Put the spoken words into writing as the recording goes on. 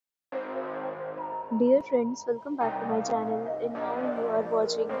Dear friends, welcome back to my channel. And now you are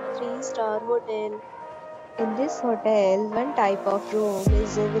watching 3-star hotel. In this hotel, one type of room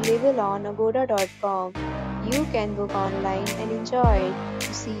is available on agoda.com. You can book online and enjoy it.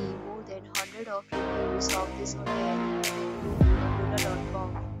 To see more than 100 of reviews of this hotel, you can go to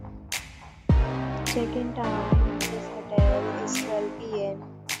agoda.com. Check-in time in this hotel is 12 p.m.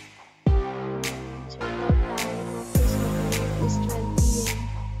 Check-out time of this hotel is 12 p.m.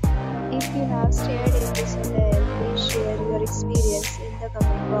 If you have stayed in this hotel, please share your experience in the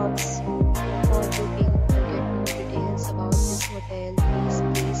comment box. For booking or get more details about this hotel,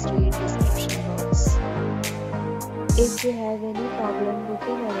 please read description box. If you have any problem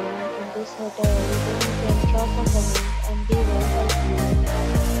booking a room in this hotel, then you can drop a comment and we will help you.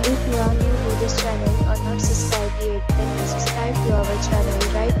 If you are new to this channel or not subscribed yet, then subscribe to our channel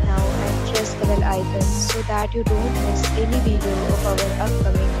right now and press the bell icon so that you don't miss any video of our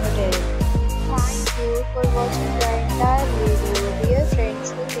upcoming hotel. Thank you for watching the entire video. Dear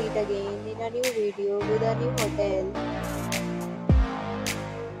friends, we'll meet again in a new video with a new hotel.